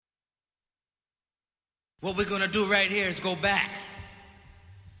What we're gonna do right here is go back,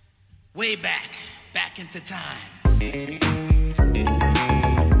 way back, back into time. You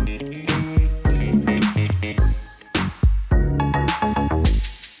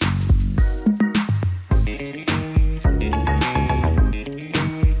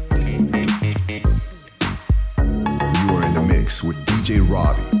are in the mix with DJ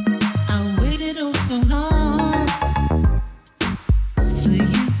Robbie. I waited oh so long for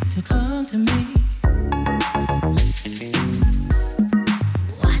you to come to me.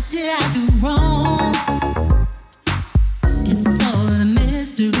 What did I do wrong? It's all a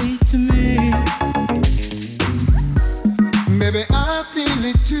mystery to me. Maybe I feel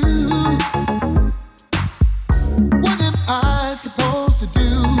it too. What am I supposed to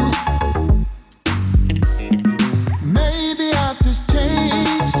do? Maybe I've just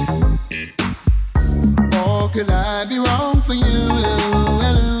changed. Or could I be wrong for you?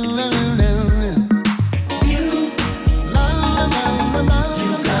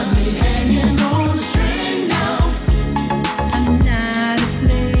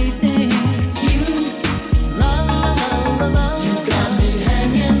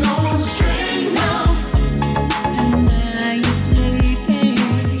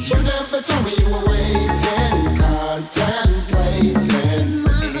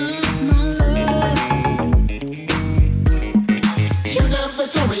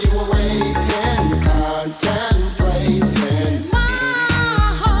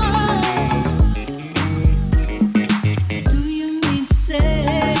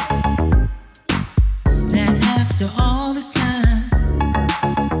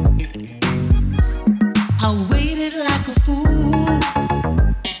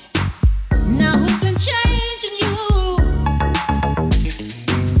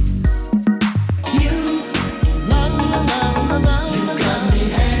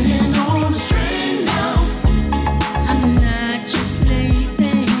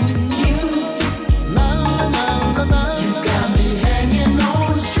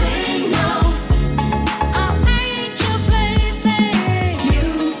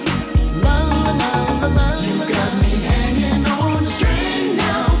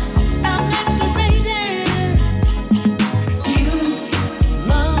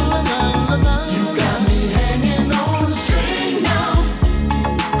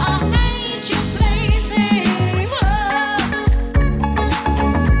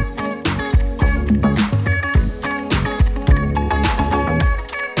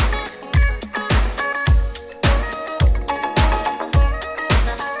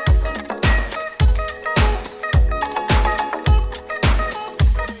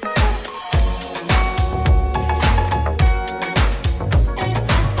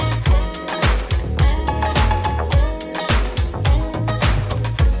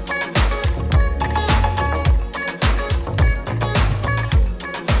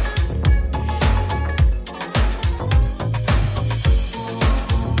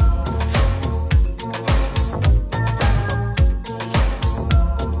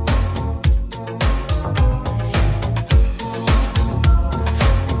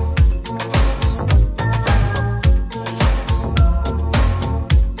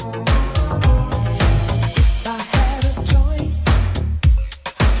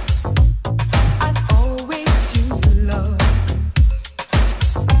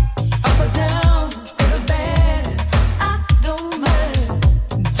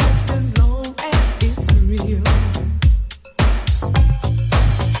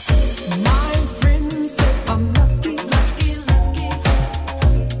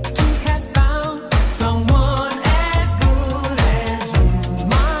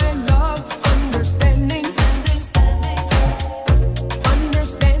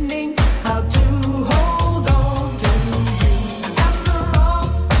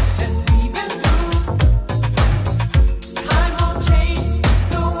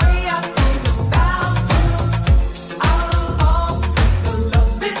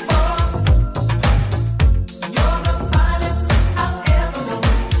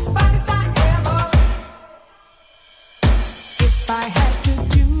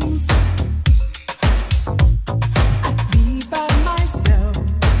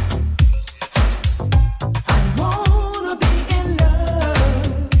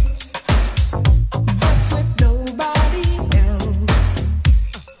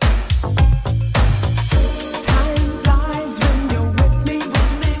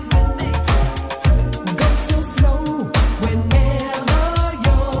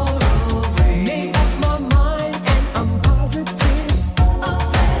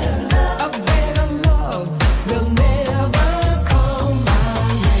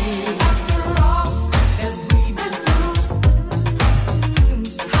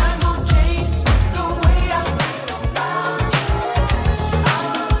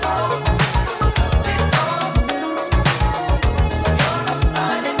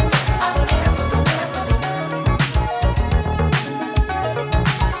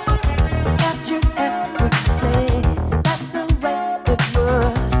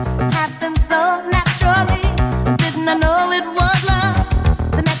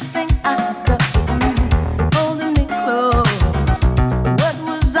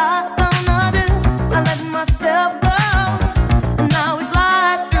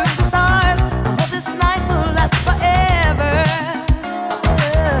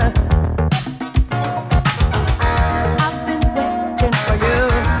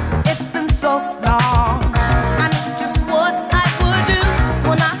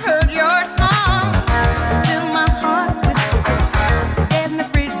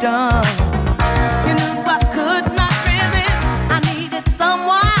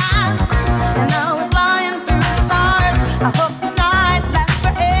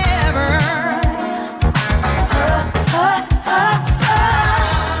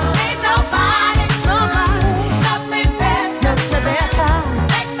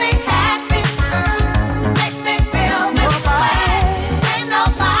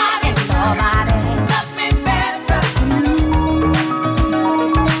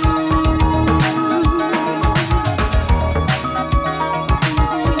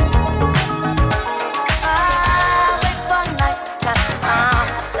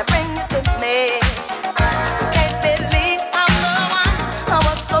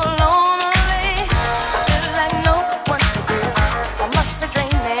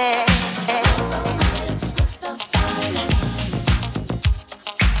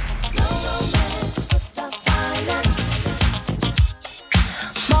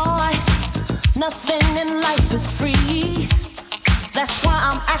 Nothing in life is free. That's why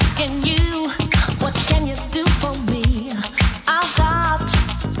I'm asking you, what can you do for me? I've got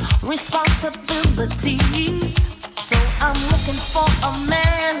responsibilities, so I'm looking for a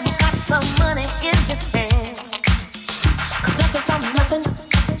man who's got some money in his hand. 'Cause nothing from nothing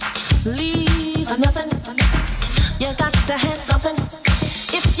leaves nothing. You got to have something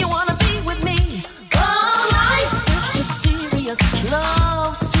if you wanna be with me. Oh, life is too serious,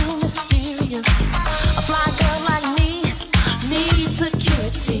 love's too mysterious. A fly girl like me needs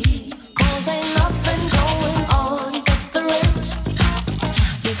security, 'cause ain't nothing going on but the rent.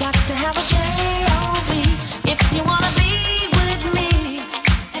 You got to have a J.O.B. if you wanna be with me.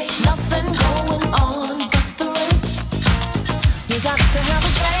 Ain't nothing going on but the rent. You got to have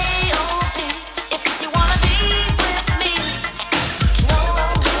a J.O.B. if you wanna be with me. No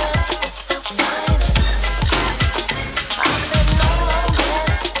romance without finance. I said no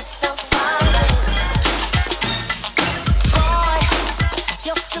romance without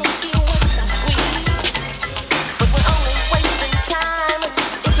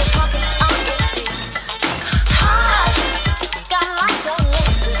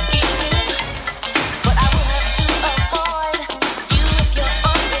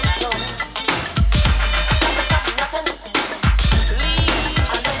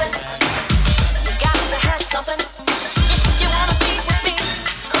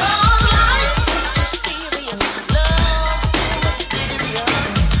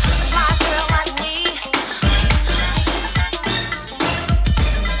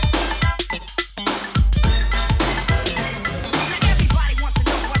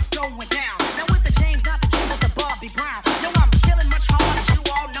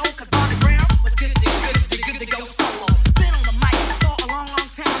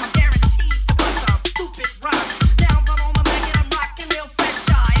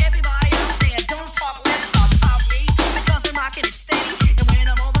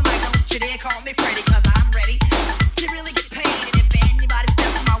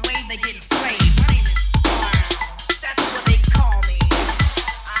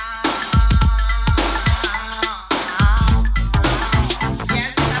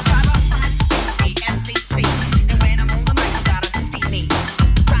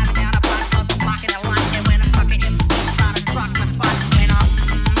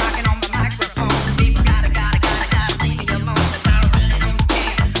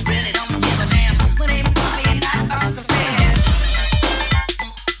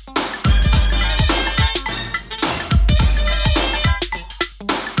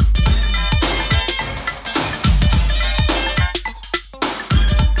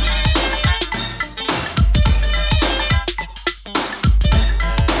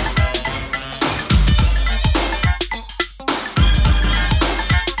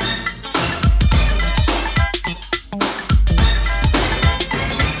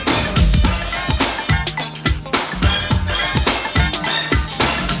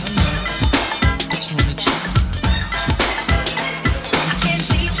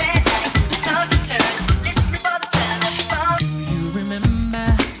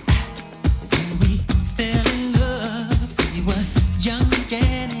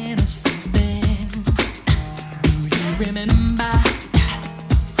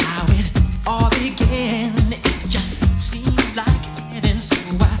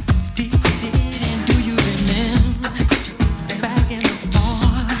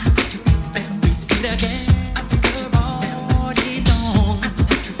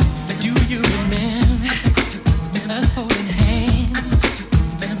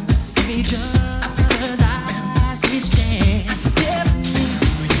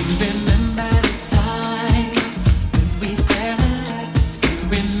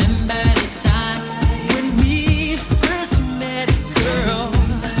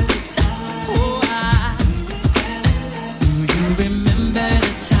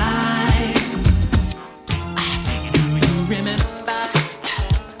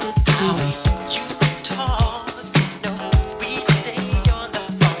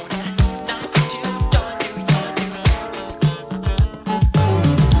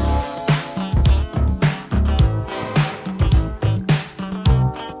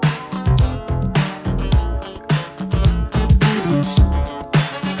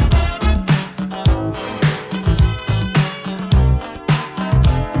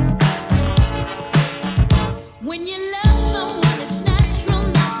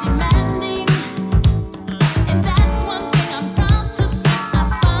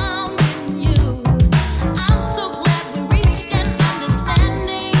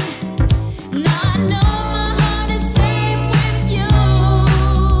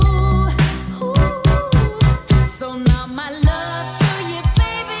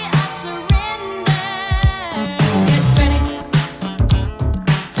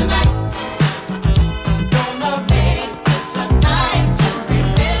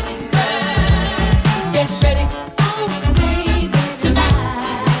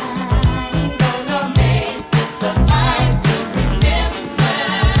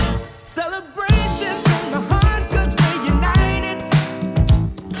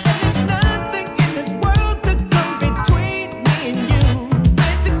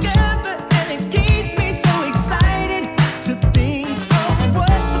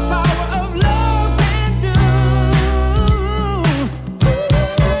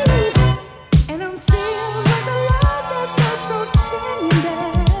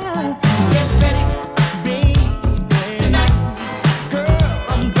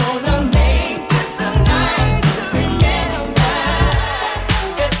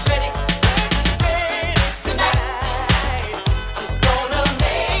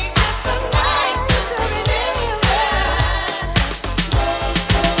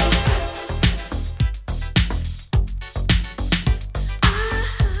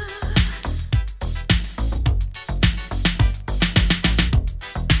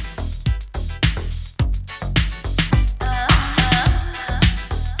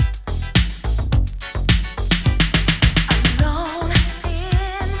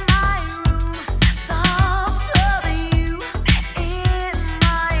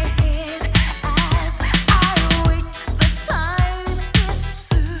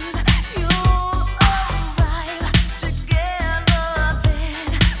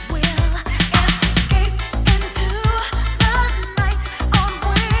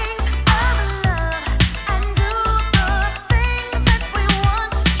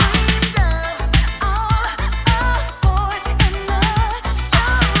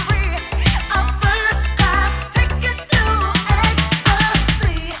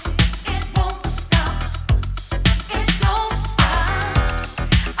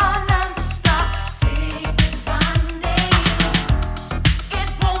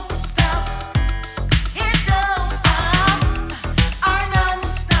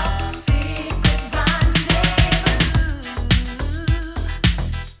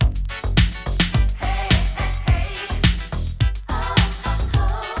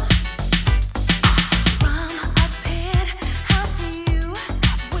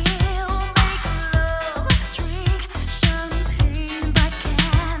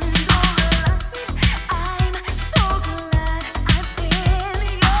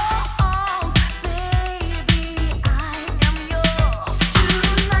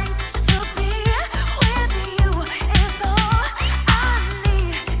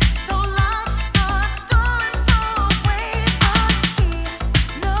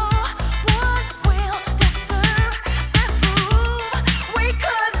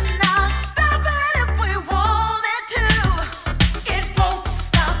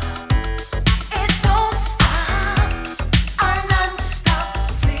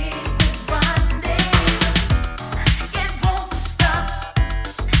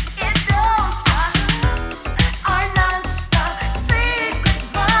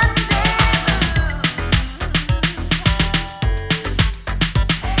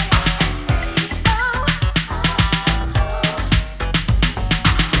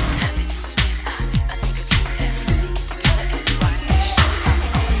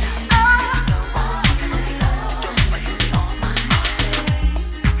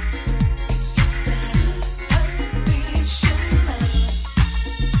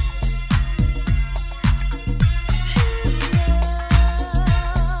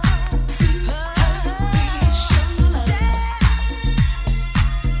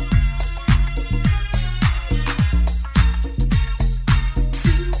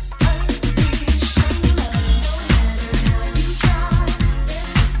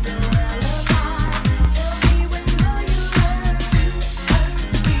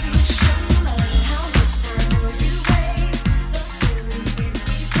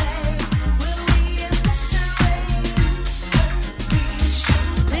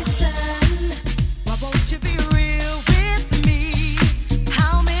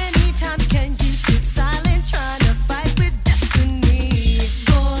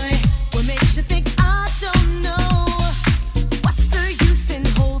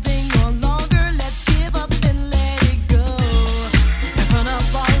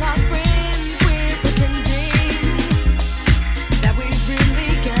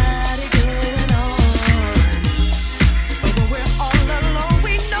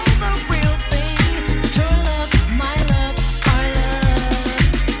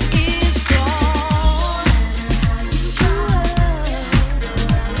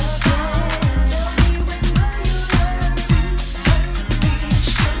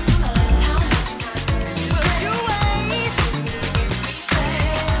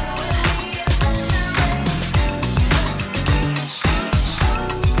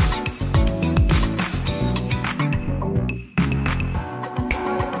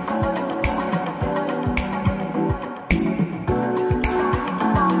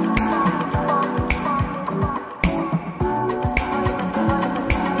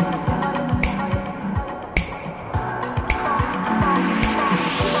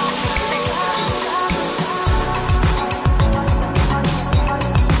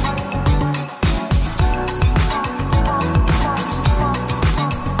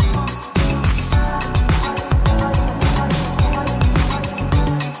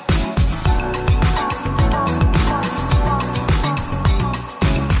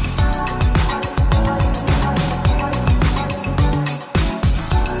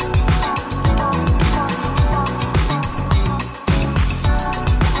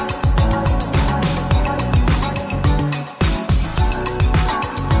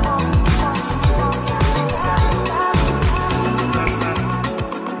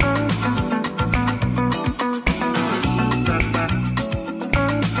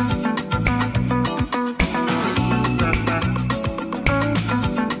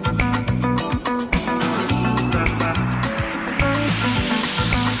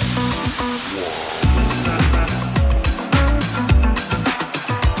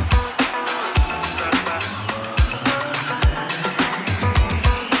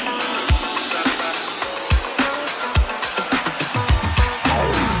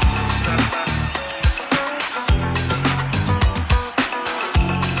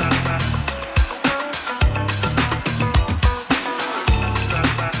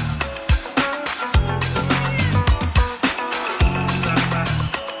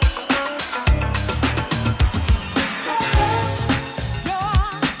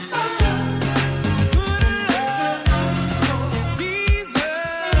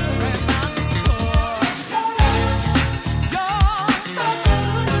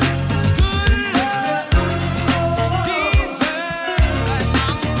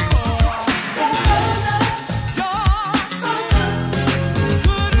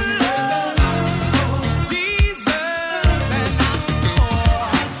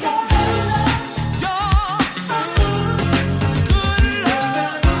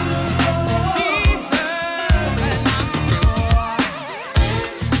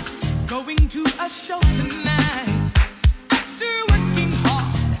show tonight. After working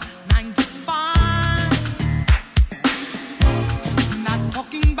hard, 9 to 5. Not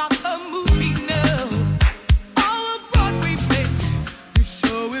talking about a movie, no, or a Broadway play. The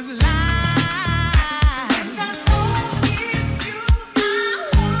show is live. And I know it's you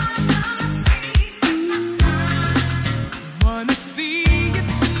I wanna see you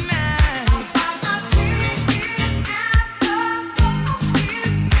tonight. I'll buy my ticket at the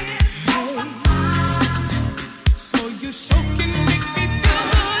so you sure can make me feel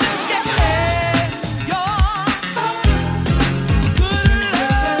good again. You're so good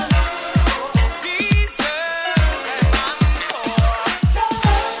love, deserves an encore.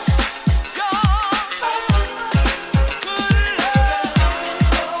 You're so good love,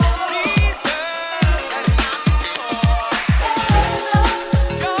 deserves an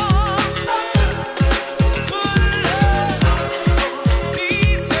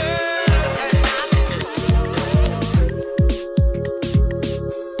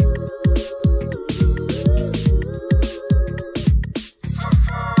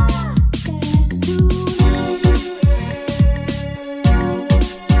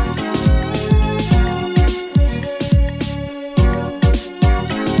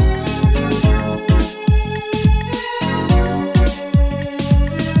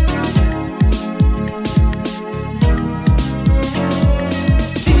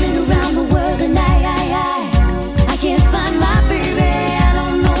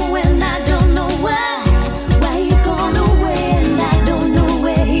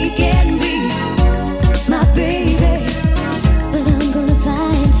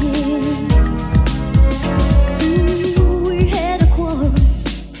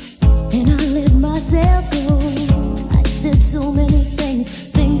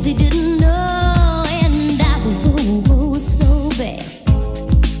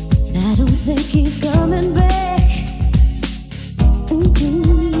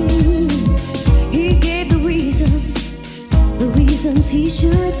he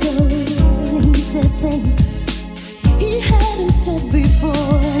should go. He said things he hadn't said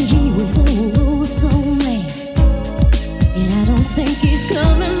before. He was so mad, and I don't think he's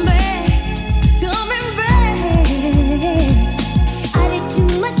coming back, coming back. I did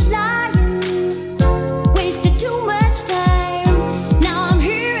too much lying, wasted too much time. Now I'm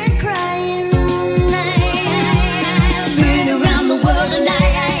here and crying. I've been around the world and I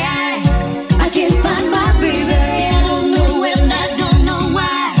can't find my baby.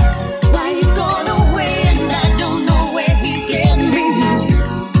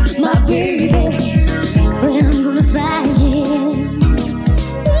 Baby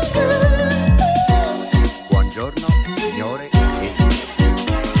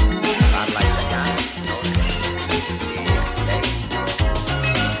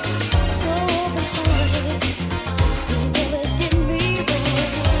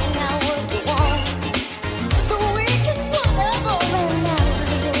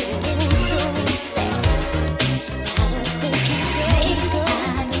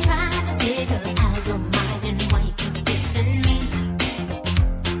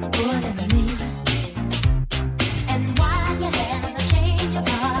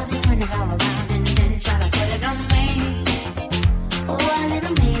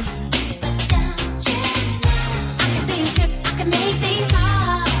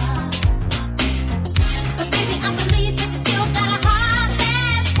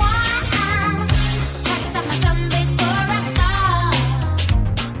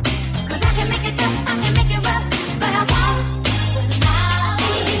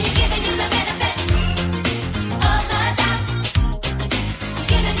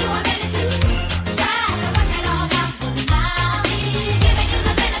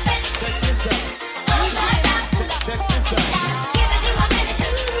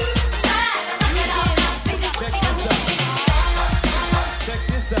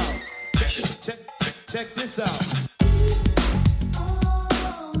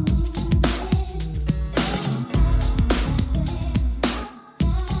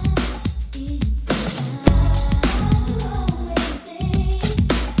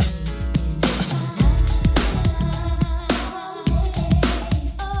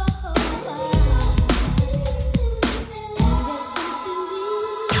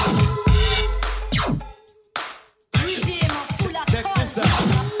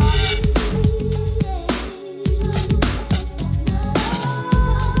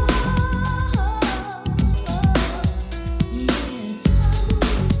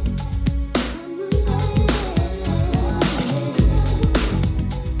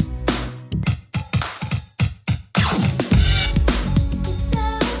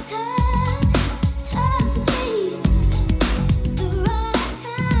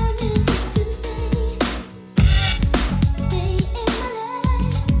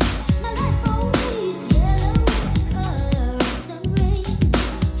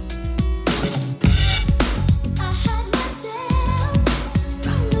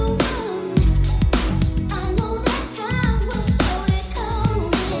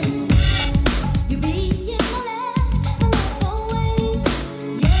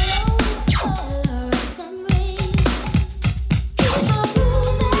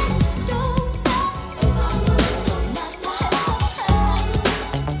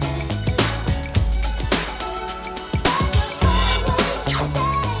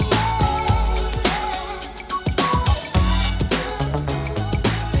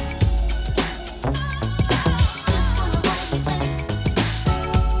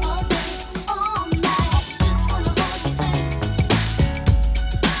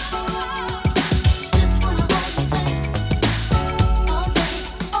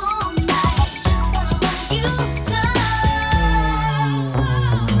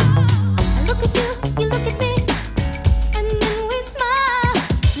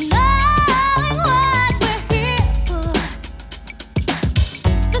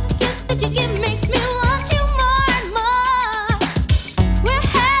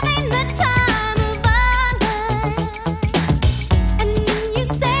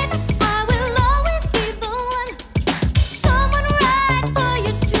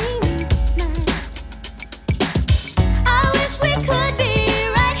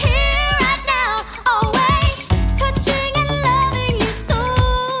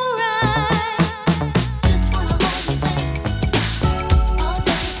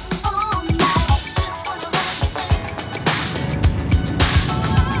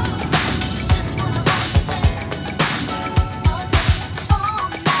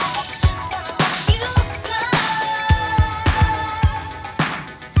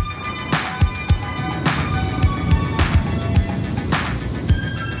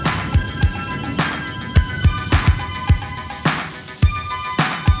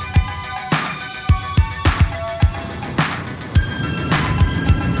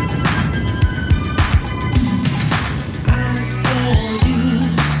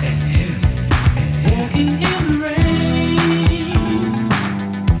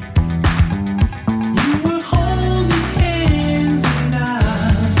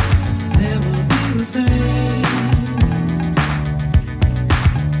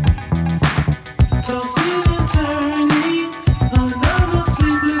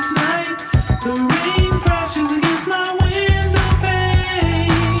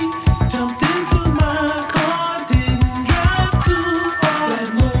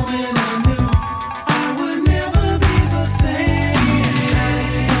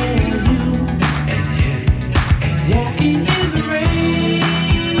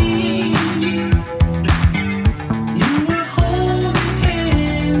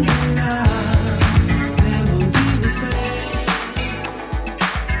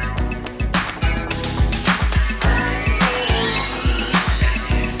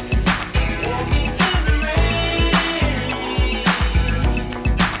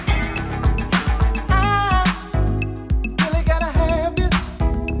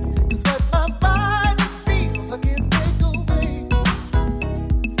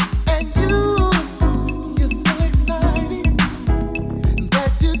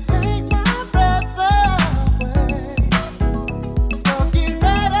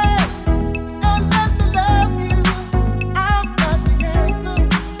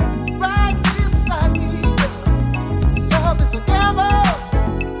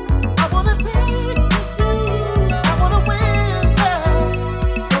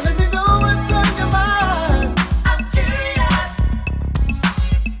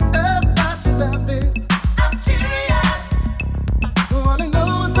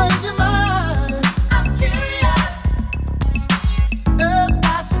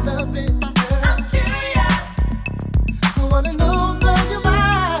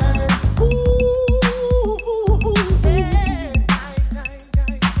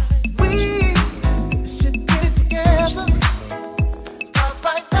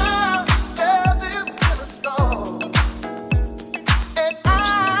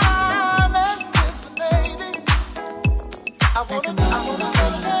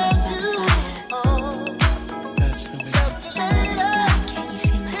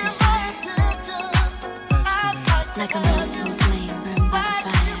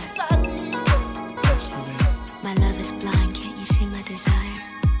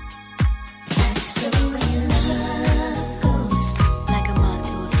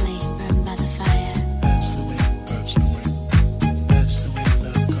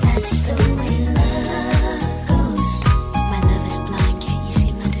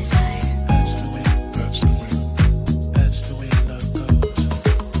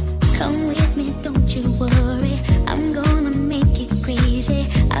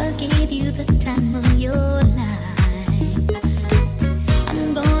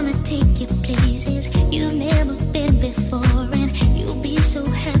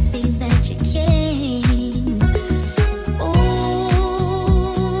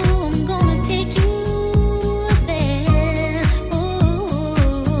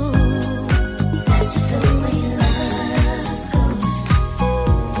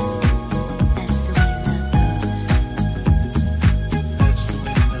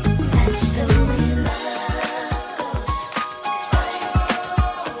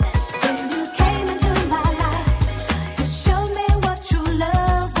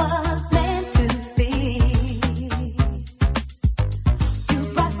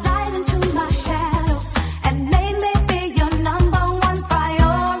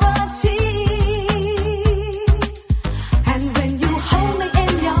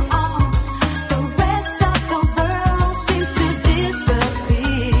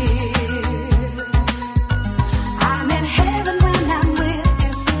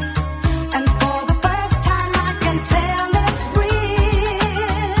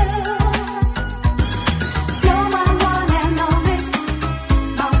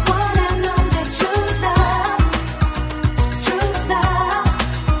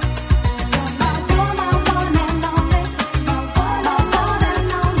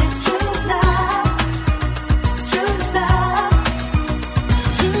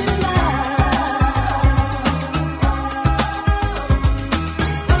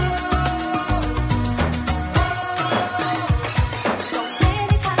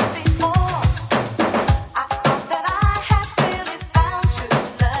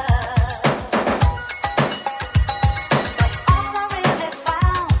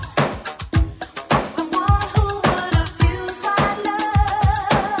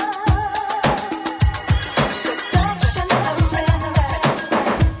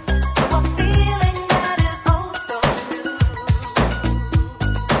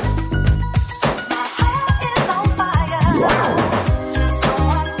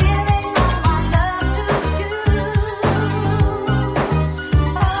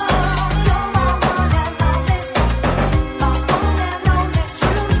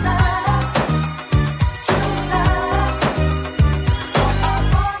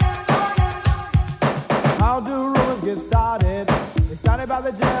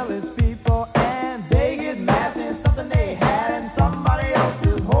other jealous people, and they get mad in something they had and somebody else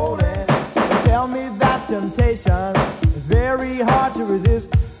is holding. They tell me that temptation is very hard to resist,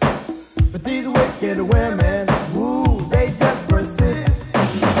 but these wicked women, ooh, they just persist.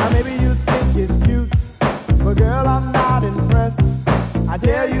 Now maybe you think it's cute, but girl, I'm not impressed. I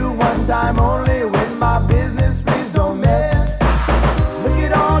tell you one time only, with my business, please don't mess. Look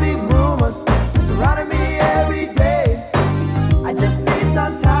at all these rumors surrounding me every day. I just need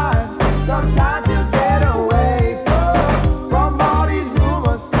some time to get away from all these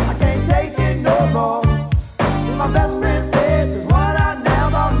rumors. I can't take it no more. My best friend says there's one out now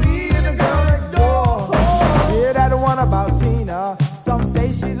about me and the girl next door. Hear that one about Tina? Some say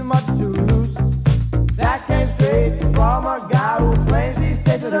she's much too loose. That came straight from a guy who claims he's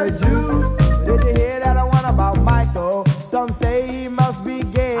tasted her juice. Did you hear that one about Michael? Some say he must be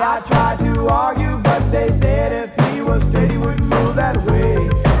gay. I tried to argue, but they said if he was straight, he wouldn't move that way.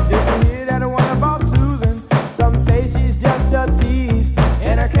 Did you hear that one about Susan? Some say she's just a tease.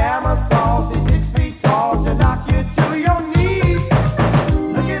 In her camera saw, she's 6 feet tall. She'll knock you to your knees.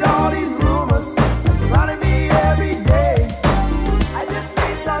 Look at all these rumors surrounding me every day. I just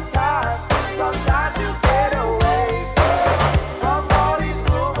need some time to get away from all these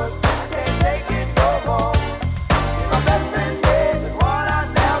rumors. I can't take it no more. My best friend says there's one I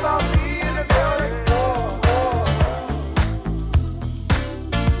never be in the girl next door.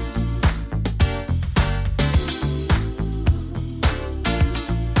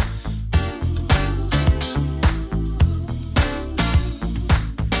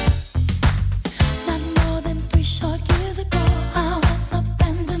 Not more than 3 short years ago, I was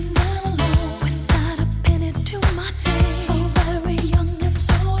abandoned and alone, without a penny to my name. So very young and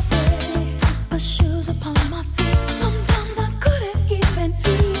so afraid, my shoes upon my feet. Sometimes I couldn't even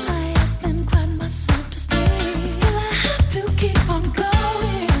eat. I often cried myself to sleep, but still I had to keep on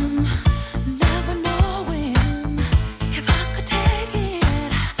going, never knowing if I could take it,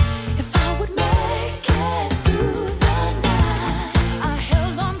 if I would make it through the night. I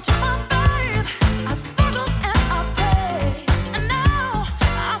held on to my faith, I struggled and I prayed, and now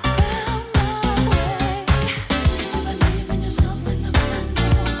I found my way. Believe in yourself and know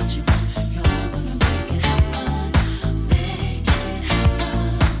what you want. You're gonna make it happen, make it happen.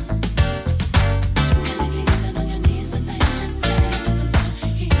 And if you're getting on your knees and praying to the Lord,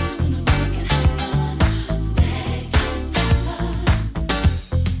 He's gonna make it happen, make it happen.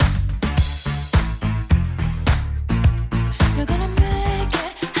 You're gonna make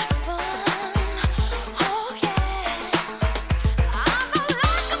it happen, oh yeah. I know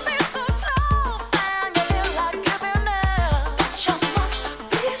life can be so tough and you feel like giving up, but you must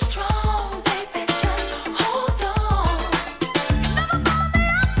be strong, baby, just hold on. Never found the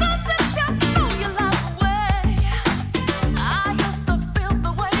answers if you threw your life away. I used to feel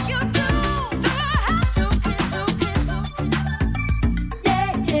the way you do, so I had to keep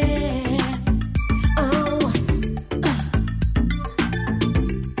yeah. Oh,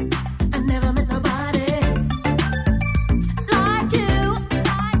 I never met nobody like you.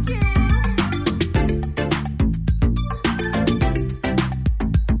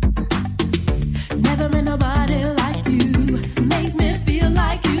 Never met nobody like you. Makes me feel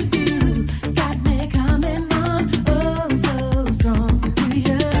like you do. Got me coming on, oh so strong. Do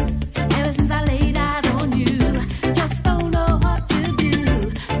you? Ever since I laid eyes on you, just don't know what to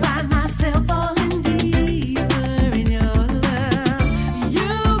do. Find myself falling deeper in your love.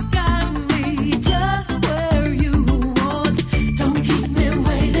 You got me just where you want. Don't keep me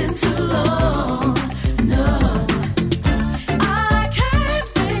waiting too long. No, I can't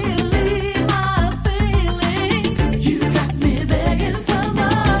believe my feelings. You got me begging for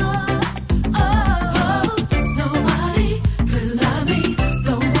more. Oh, nobody could love me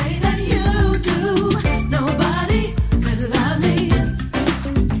the way that you do. Nobody could love me.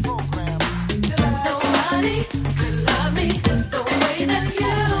 Nobody could love me the way that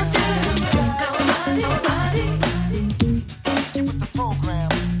you do. Nobody.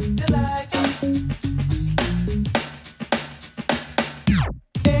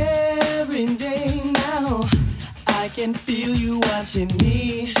 Every day now, I can feel you watching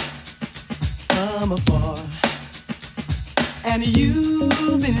me from afar. And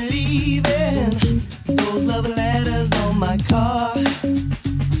you've been leaving those love letters on my car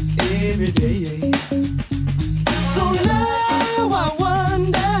every day. So now I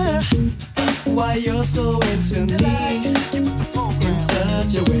wonder why you're so into me in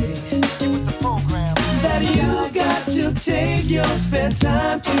such a way that you got to take your spare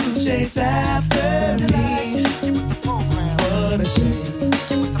time to chase after me. What a shame.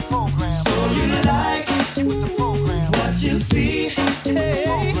 So you like what you see, hey.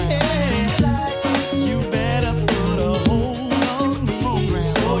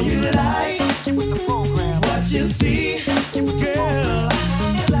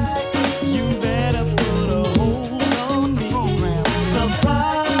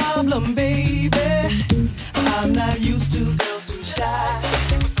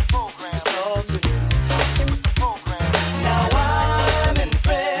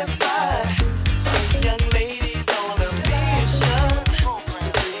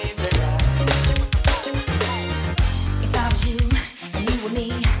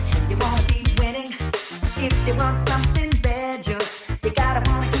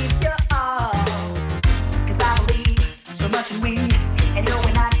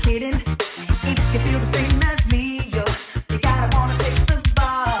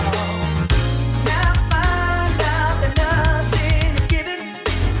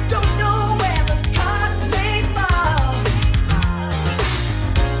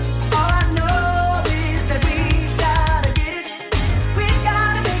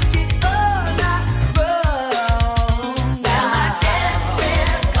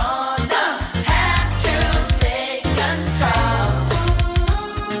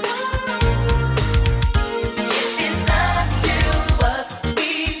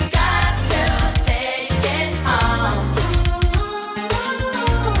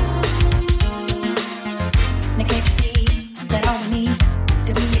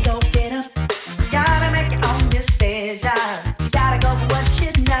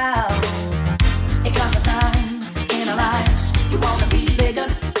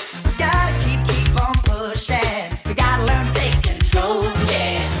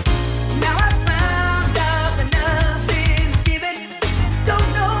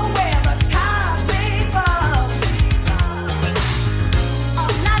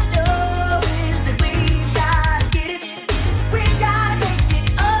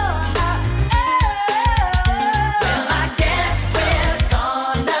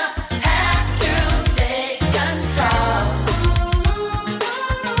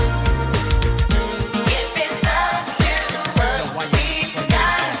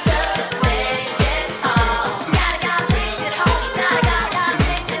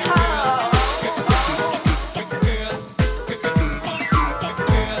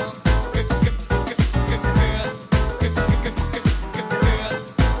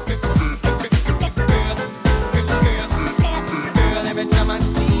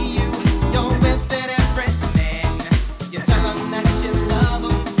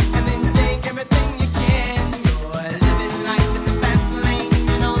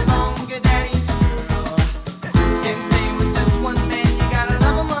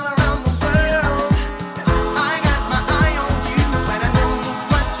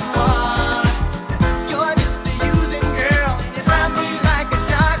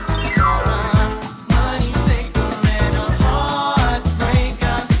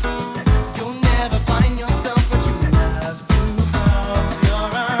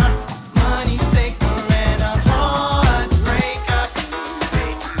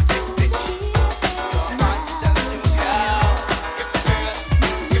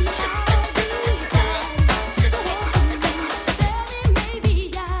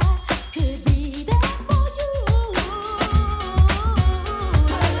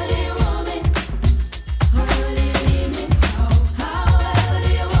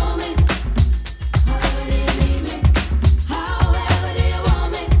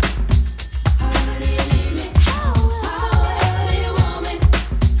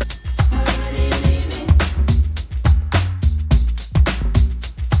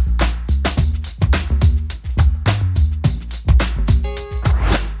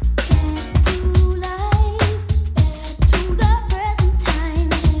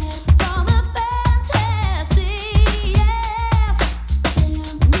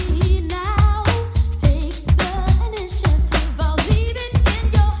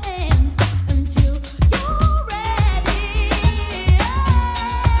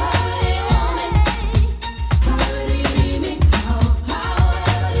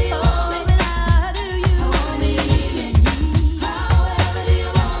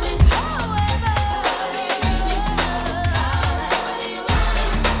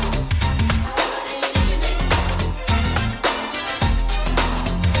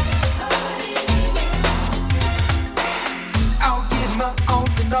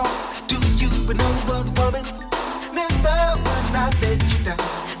 with no other woman. Never would I let you down.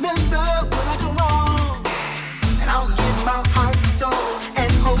 Never would I go wrong. And I'll give my heart and soul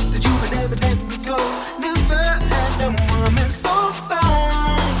and hope that you will never let me go. Never had a woman so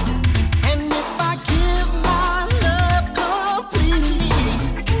fine. And if I give my love completely,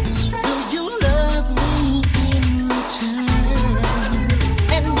 will you love me in return?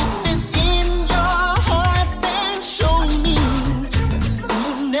 And if it's in your heart, then show me.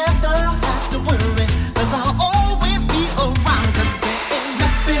 You'll never have to worry, 'cause I'll always be around. 'Cause there ain't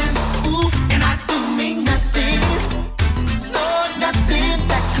nothing, ooh, and I do mean nothing. No, nothing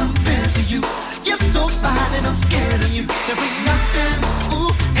that compares to you. You're so fine and I'm scared of you. There ain't nothing,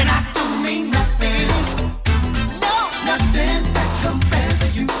 ooh, and I do mean nothing. No, nothing that compares to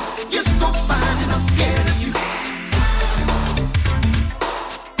you. You're so fine and I'm scared of you.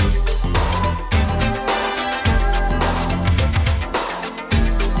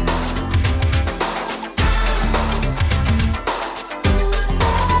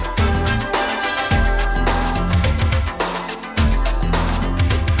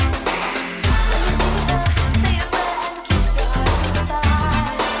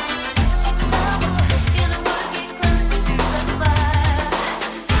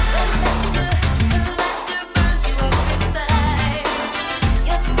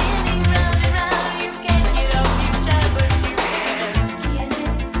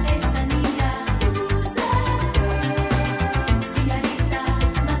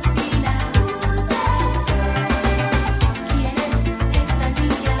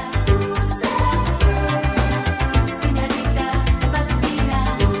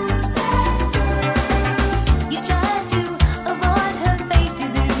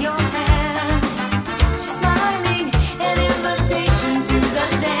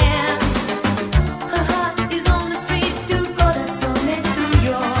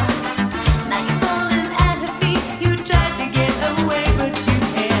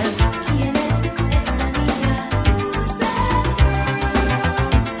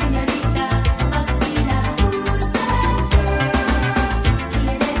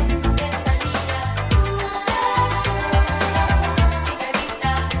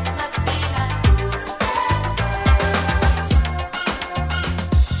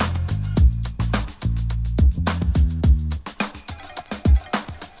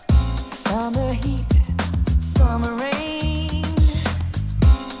 Summer heat, summer rain.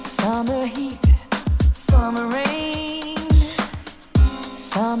 Summer heat, summer rain.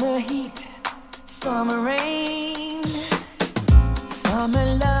 Summer heat, summer rain. Summer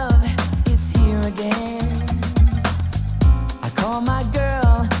love is here again. I call my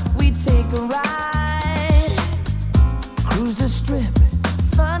girl, we take a ride. Cruise the strip,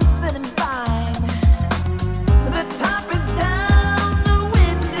 sunset and fine. The top is down, the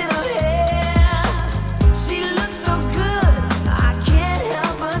wind in her hair. She looks so good, I can't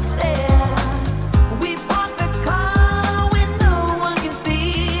help but stare. We park the car when no one can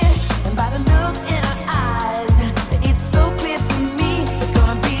see, and by the look in her eyes,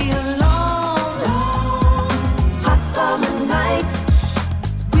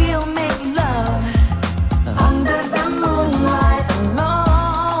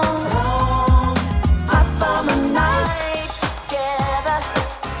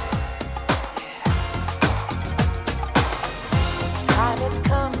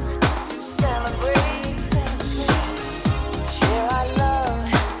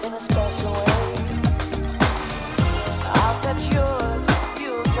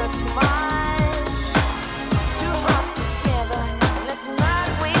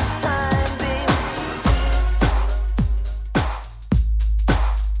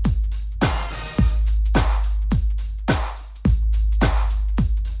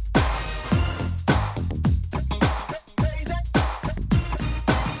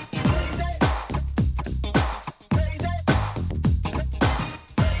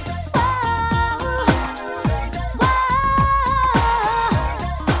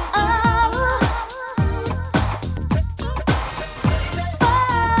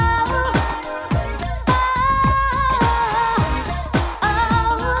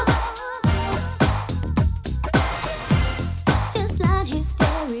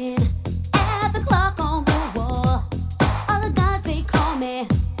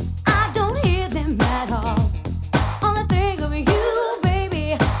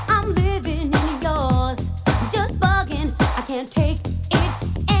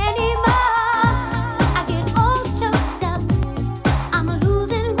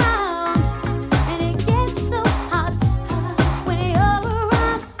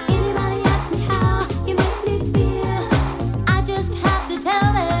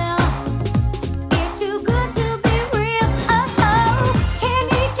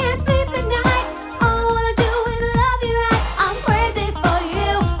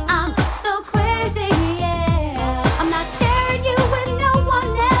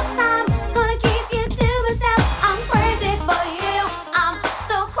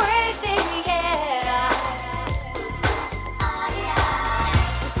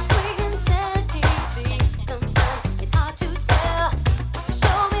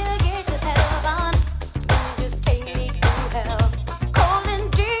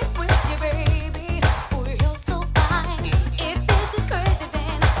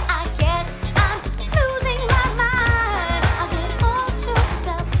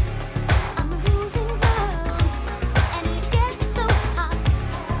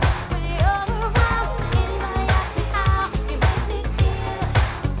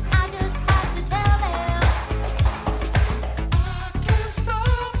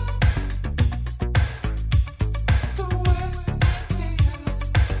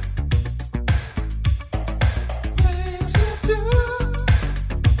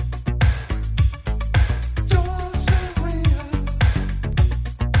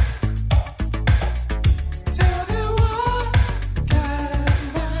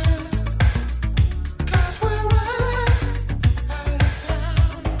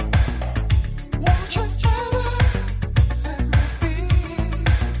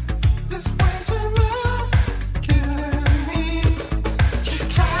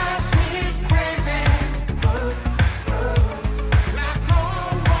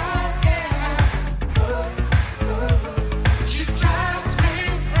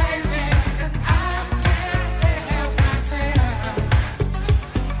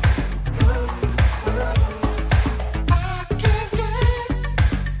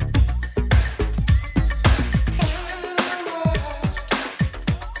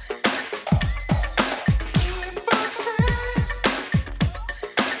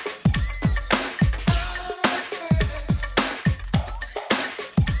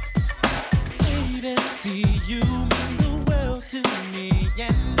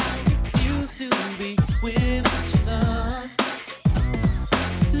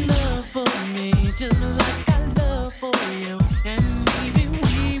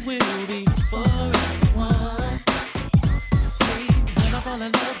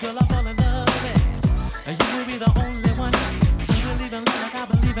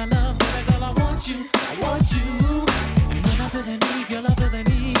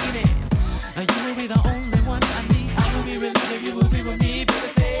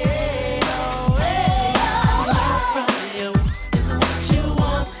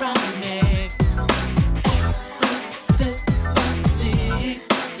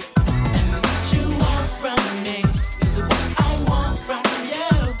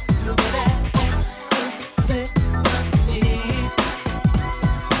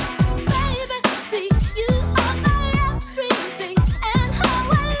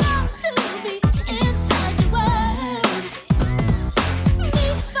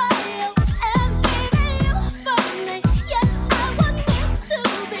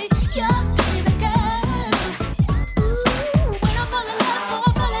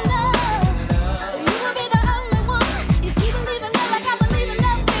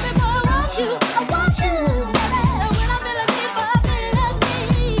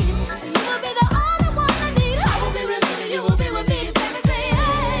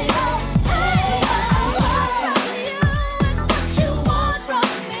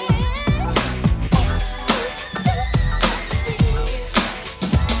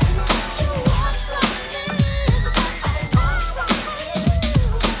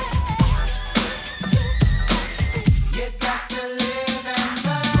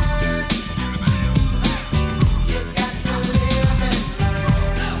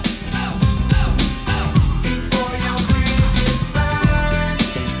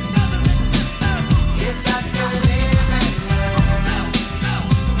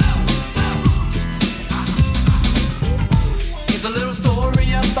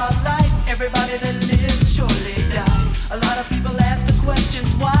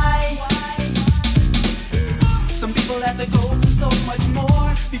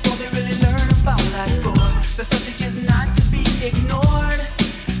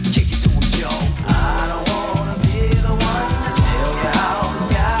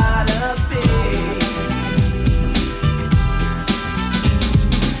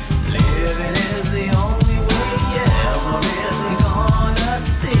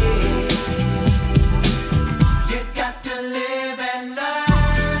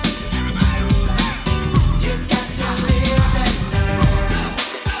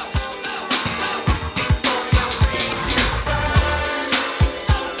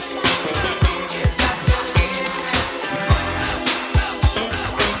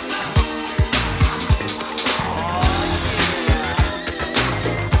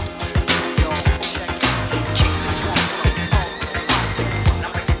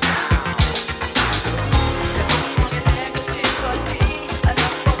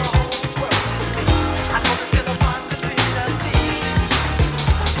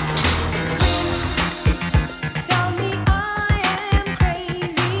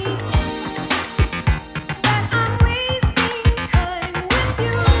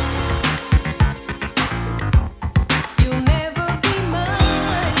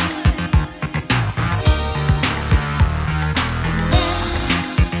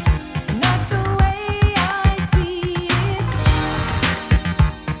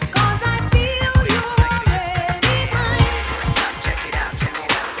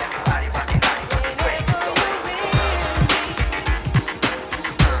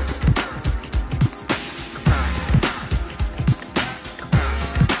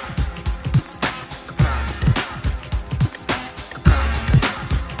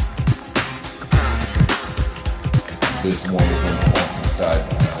 This one is on the side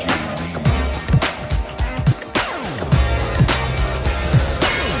DJ Remix.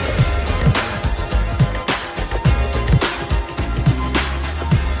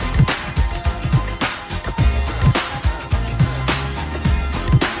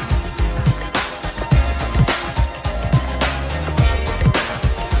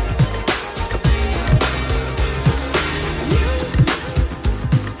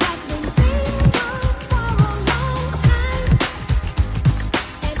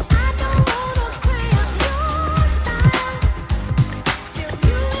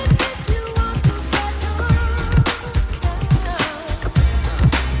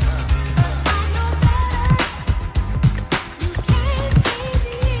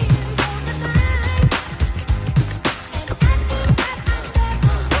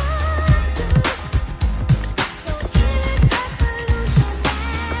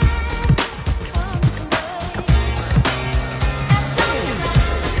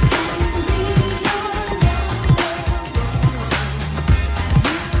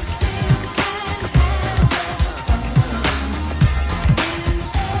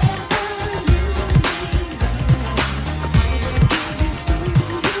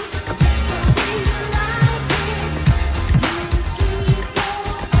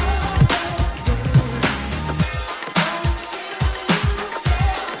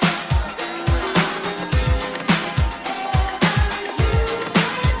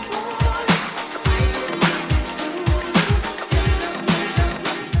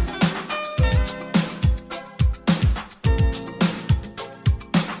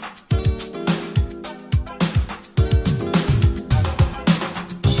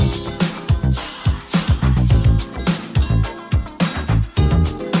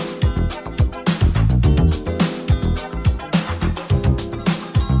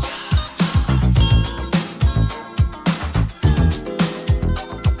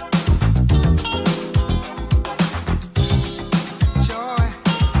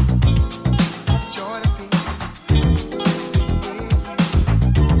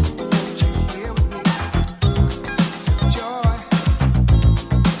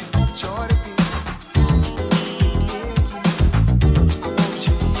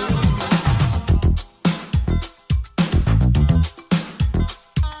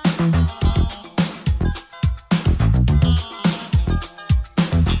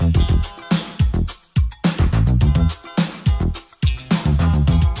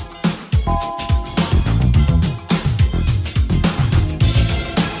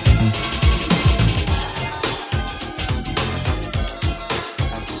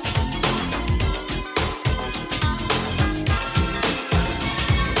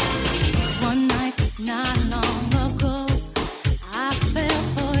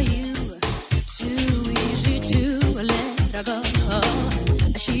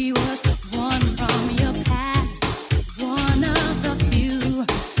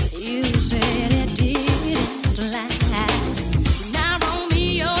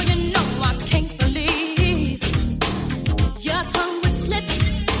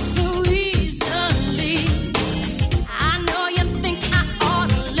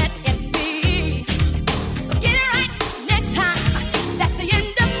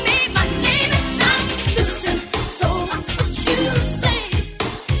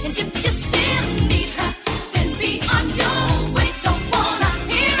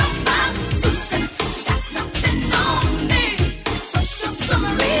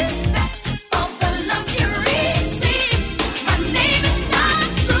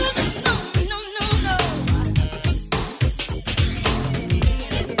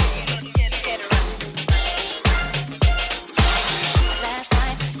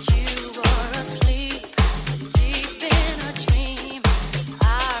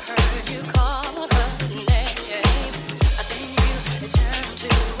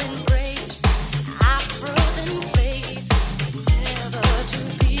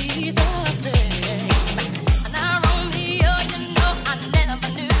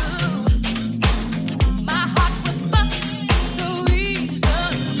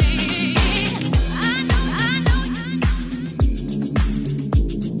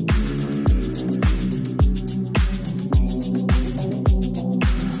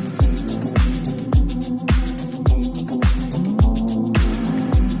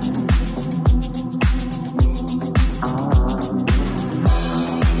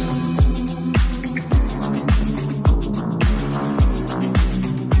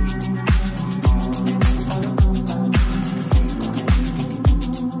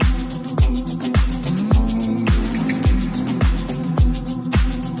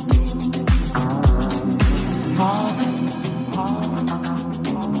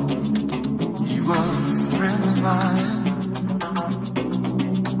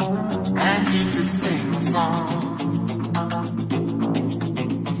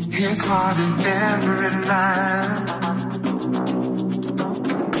 His heart in every line.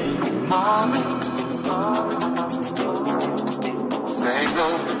 Marley sang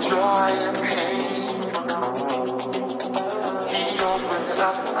of the joy and pain. He opened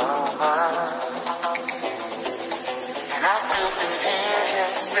up our mind, and I still can hear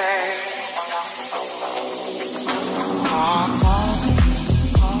him say, Marley,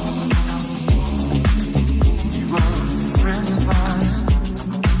 he was a friend of mine.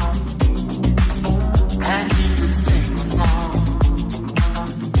 And he could sing a song.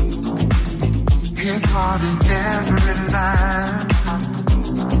 His heart in every line.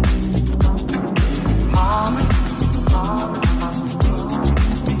 Marley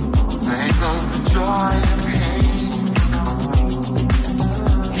sang of the joy and pain.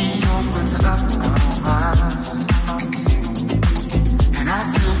 He opened up our mind, and I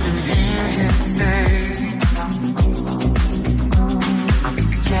still can hear him say,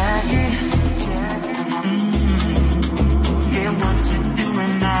 Jackie, what you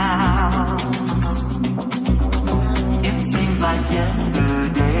doing now? It seems like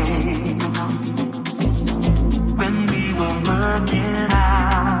yesterday when we were working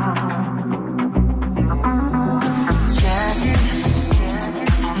out. Jackie,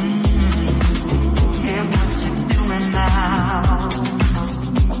 what you doing now?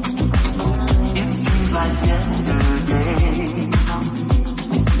 It seems like yesterday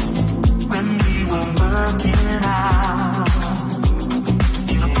when we were working out.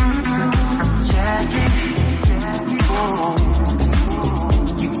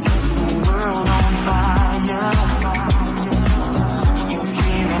 You set the world on fire. You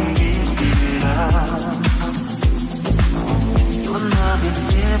came and gave it up. Your love is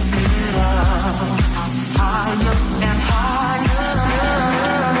lifted up higher and higher.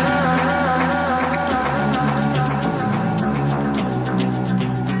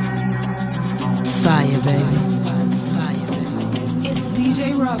 Fire, baby. Fire, baby. It's DJ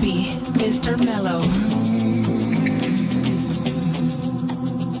Robbie, Mr. Mellow.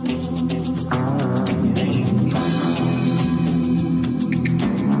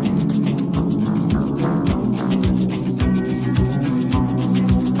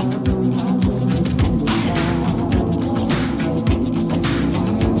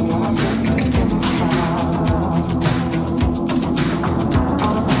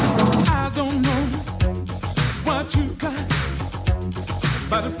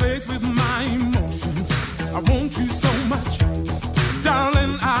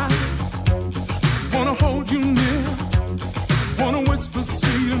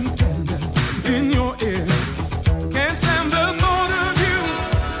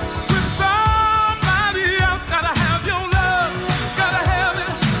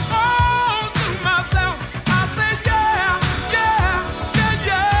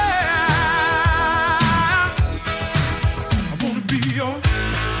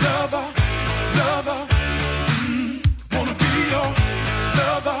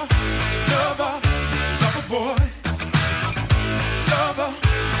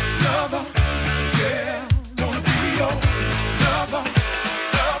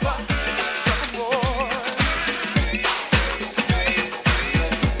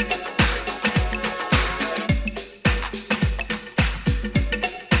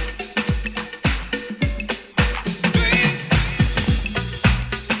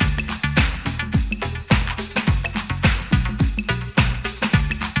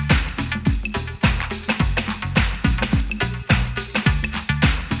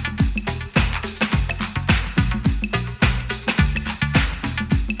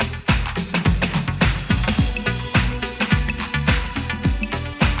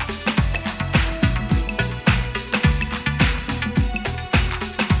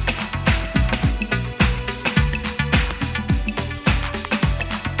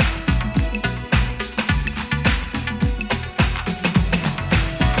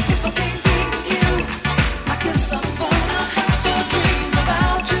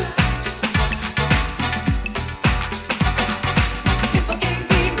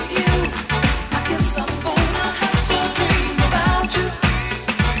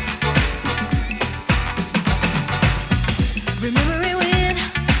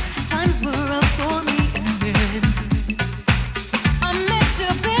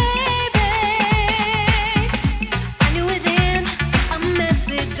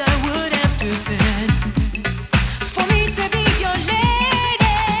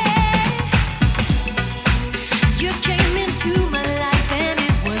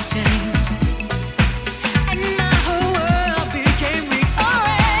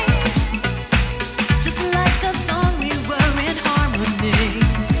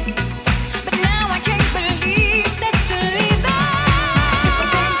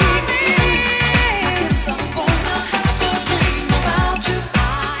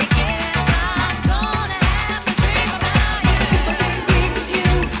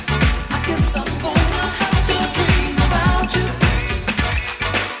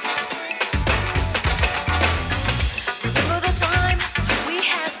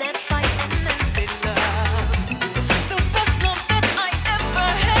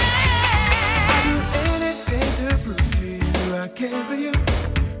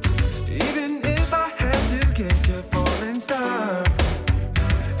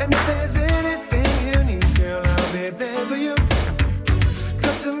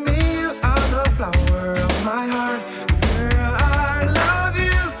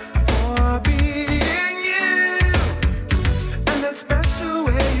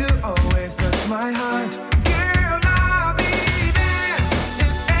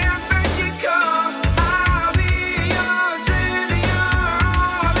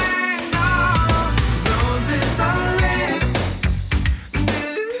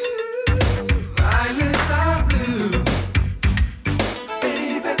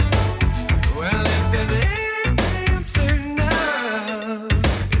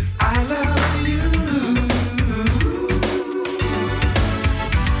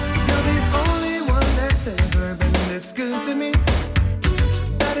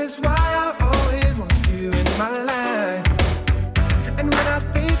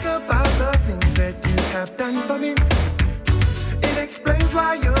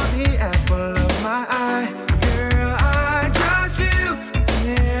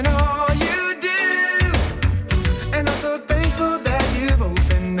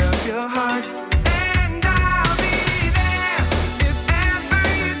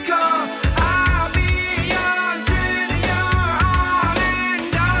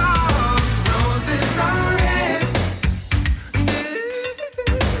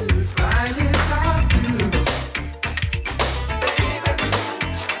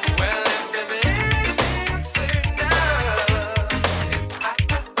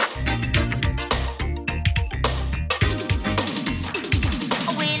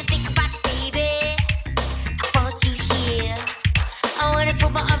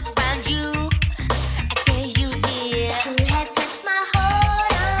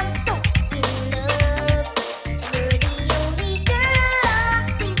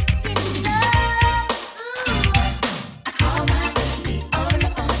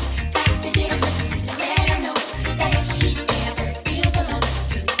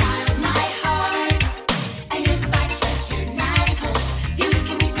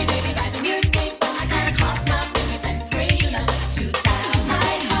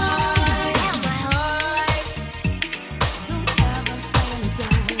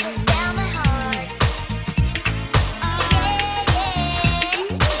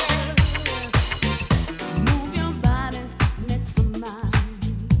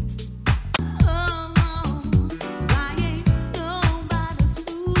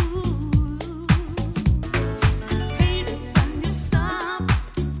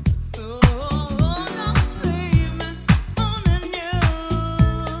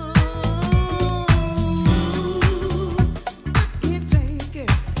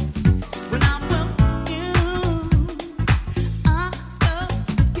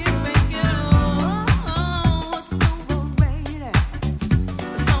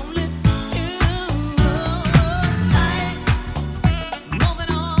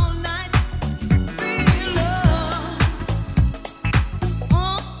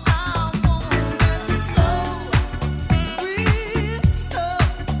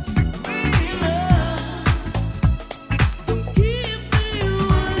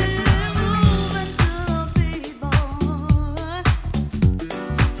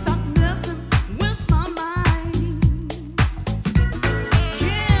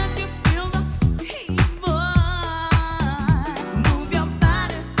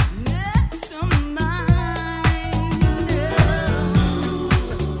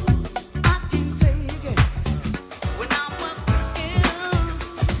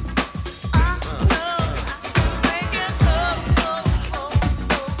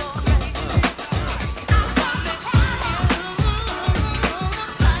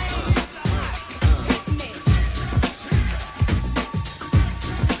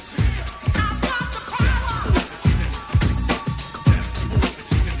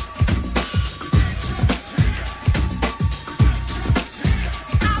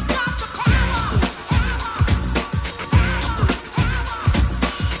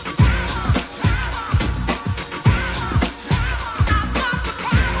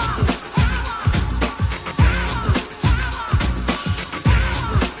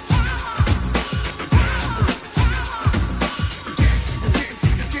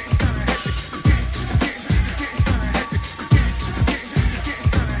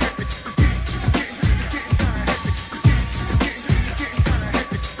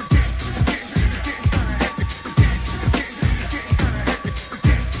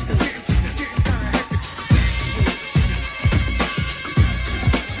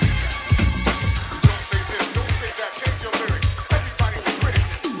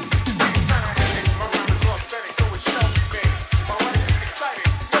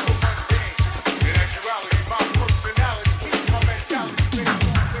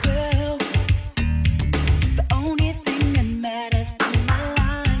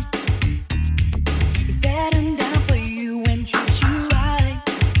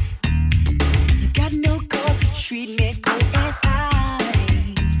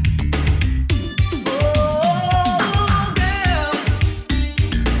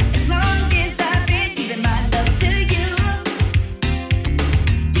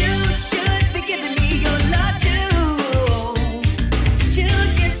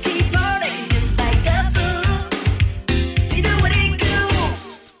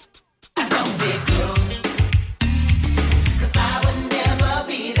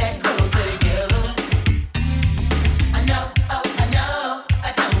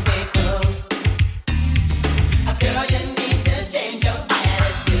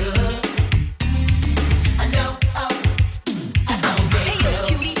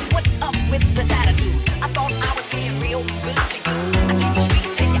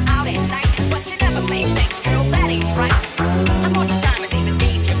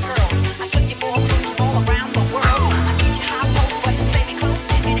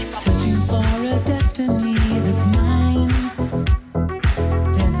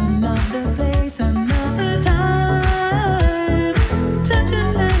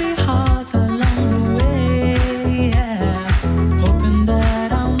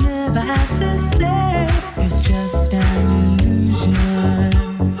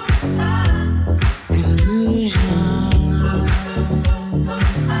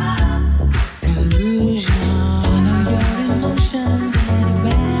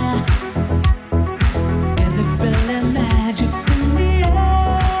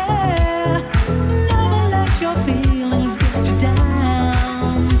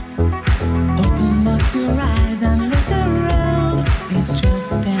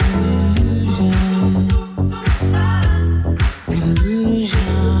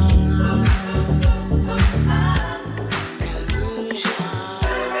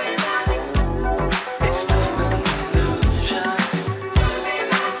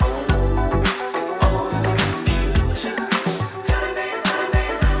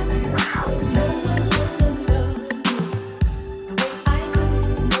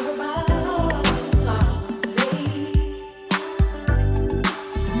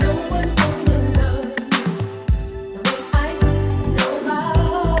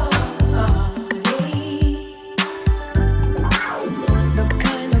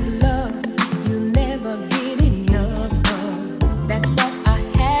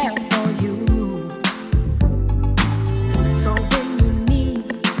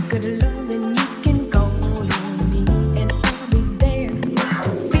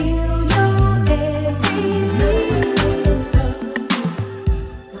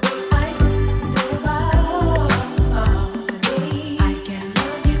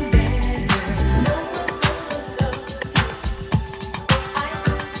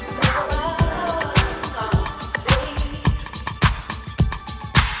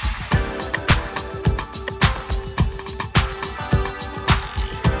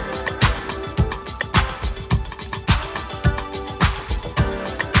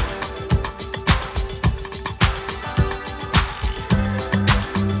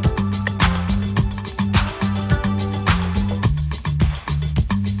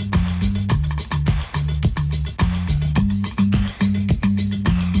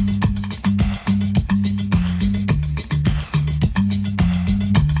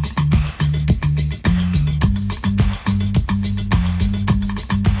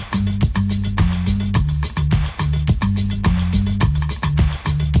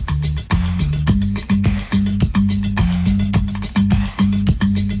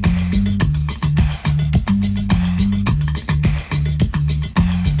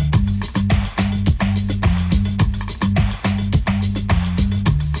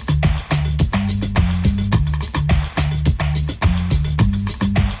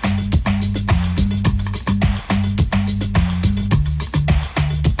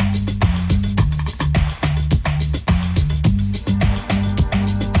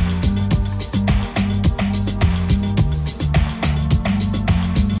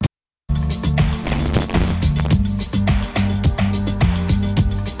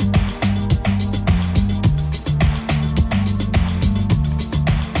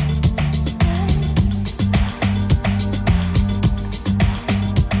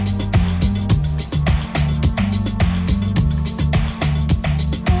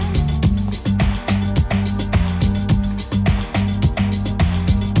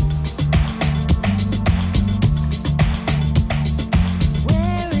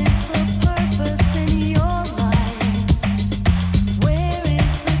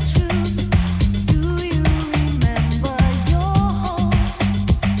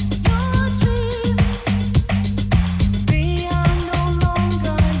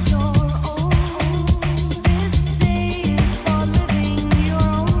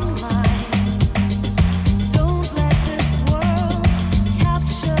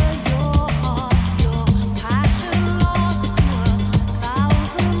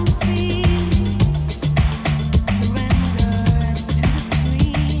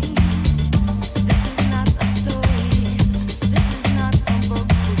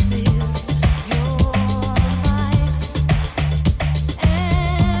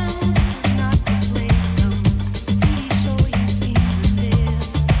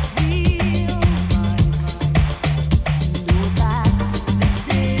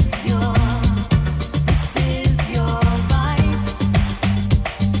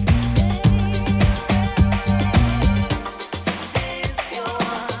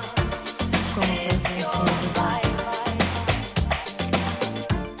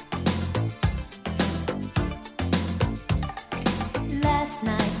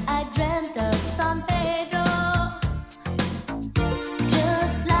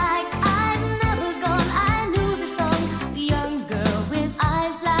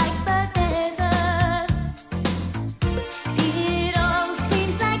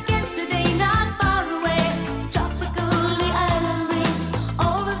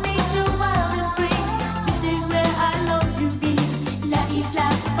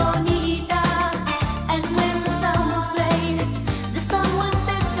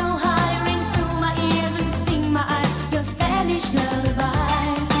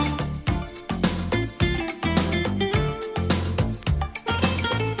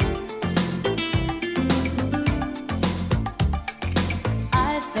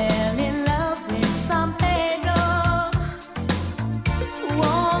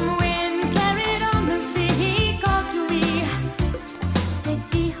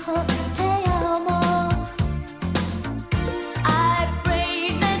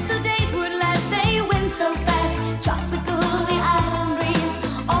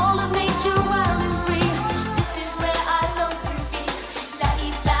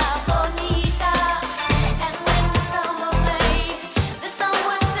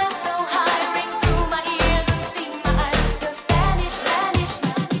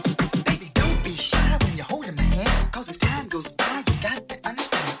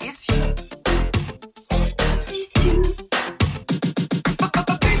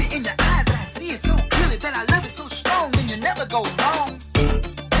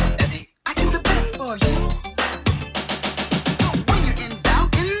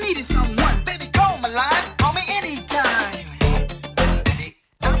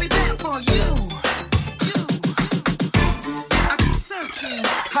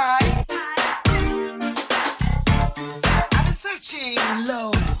 high.